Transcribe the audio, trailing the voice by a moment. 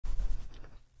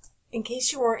In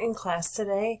case you weren't in class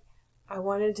today, I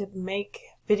wanted to make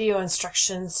video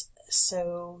instructions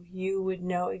so you would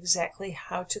know exactly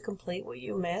how to complete what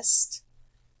you missed.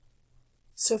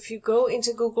 So if you go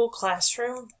into Google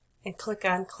Classroom and click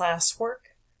on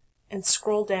Classwork and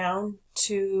scroll down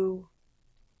to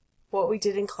what we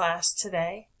did in class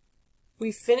today,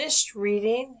 we finished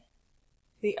reading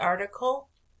the article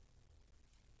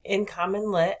in Common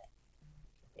Lit.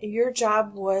 Your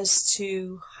job was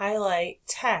to highlight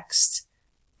text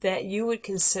that you would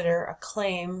consider a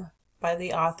claim by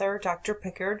the author, Dr.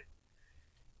 Pickard.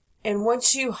 And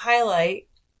once you highlight,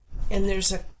 and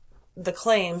there's the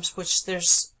claims, which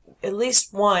there's at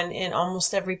least one in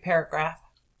almost every paragraph,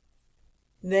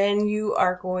 then you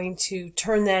are going to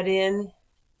turn that in,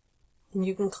 and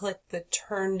you can click the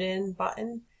Turned In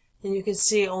button, and you can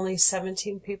see only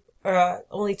 17 people,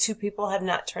 only 2 people have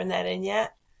not turned that in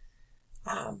yet.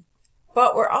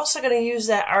 But we're also going to use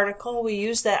that article. We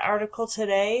used that article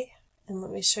today, and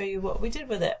let me show you what we did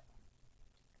with it.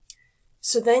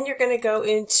 So then you're going to go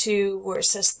into where it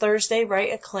says Thursday,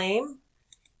 write a claim.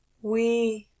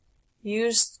 We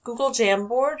used Google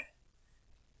Jamboard,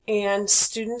 and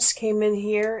students came in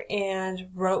here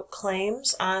and wrote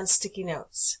claims on sticky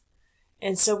notes.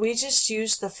 And so we just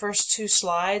used the first 2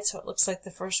 slides, so it looks like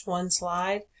the first 1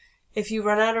 slide. If you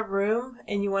run out of room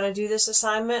and you want to do this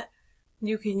assignment,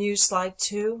 you can use slide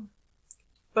 2.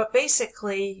 But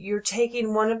basically, you're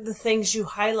taking one of the things you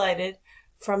highlighted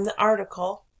from the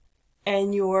article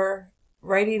and you're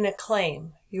writing a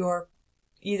claim. You're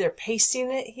either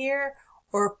pasting it here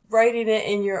or writing it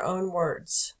in your own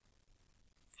words.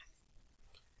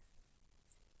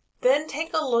 Then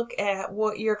take a look at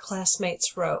what your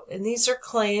classmates wrote. And these are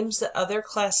claims that other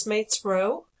classmates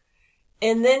wrote.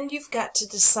 And then you've got to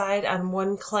decide on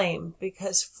one claim,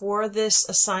 because for this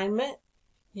assignment,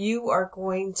 you are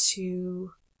going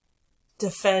to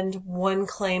defend one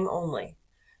claim only.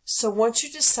 So once you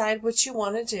decide what you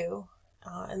want to do,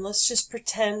 and let's just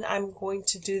pretend I'm going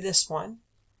to do this one,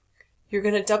 you're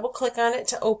going to double click on it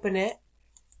to open it.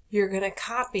 You're going to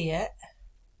copy it,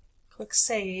 click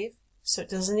Save so it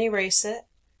doesn't erase it.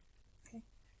 Okay.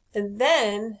 And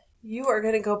then you are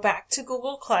going to go back to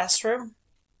Google Classroom.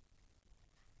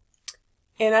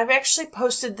 And I've actually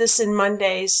posted this in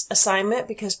Monday's assignment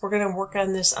because we're going to work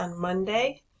on this on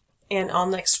Monday and all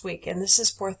next week. And this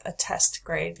is worth a test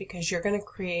grade because you're going to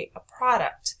create a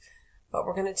product. But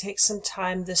we're going to take some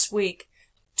time this week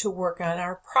to work on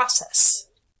our process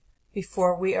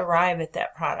before we arrive at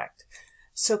that product.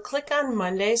 So click on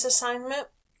Monday's assignment.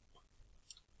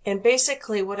 And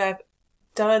basically what I've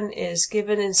done is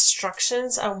given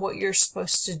instructions on what you're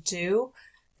supposed to do.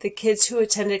 The kids who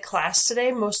attended class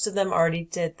today, most of them already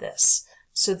did this.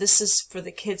 So this is for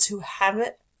the kids who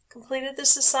haven't completed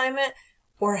this assignment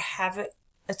or haven't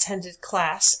attended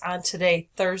class on today,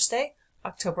 Thursday,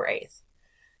 October 8th.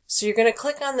 So you're going to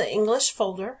click on the English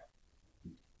folder.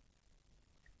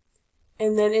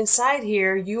 And then inside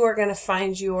here, you are going to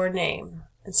find your name.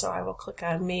 And so I will click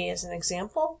on me as an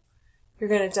example. You're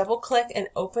going to double click and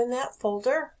open that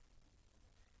folder.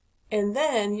 And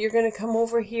then you're going to come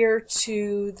over here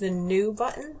to the New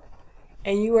button,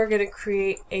 and you are going to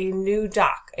create a new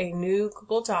doc, a new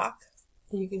Google Doc.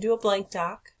 You can do a blank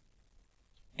doc,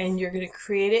 and you're going to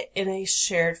create it in a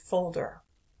shared folder.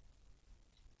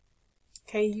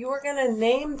 Okay, you are going to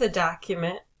name the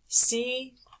document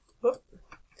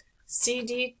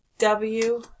CDW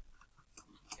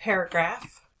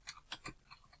paragraph,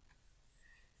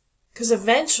 because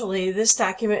eventually this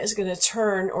document is going to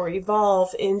turn or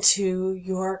evolve into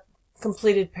your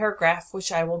completed paragraph,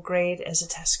 which I will grade as a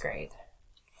test grade.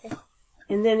 Okay.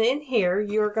 And then in here,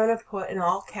 you're going to put in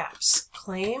all caps,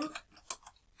 claim,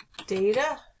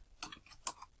 data,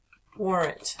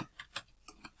 warrant.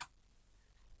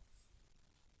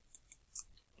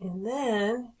 And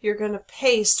then you're going to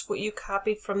paste what you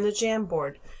copied from the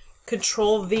Jamboard.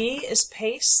 Control V is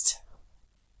paste.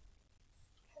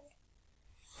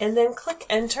 And then click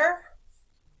Enter,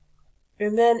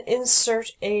 and then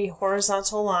insert a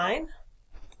horizontal line.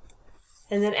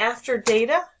 And then after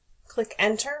data, click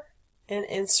Enter and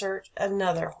insert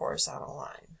another horizontal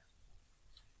line.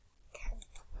 Okay.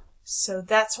 So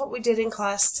that's what we did in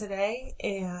class today,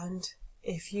 and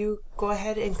if you go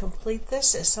ahead and complete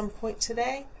this at some point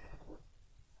today,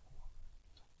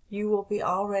 you will be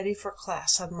all ready for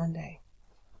class on Monday.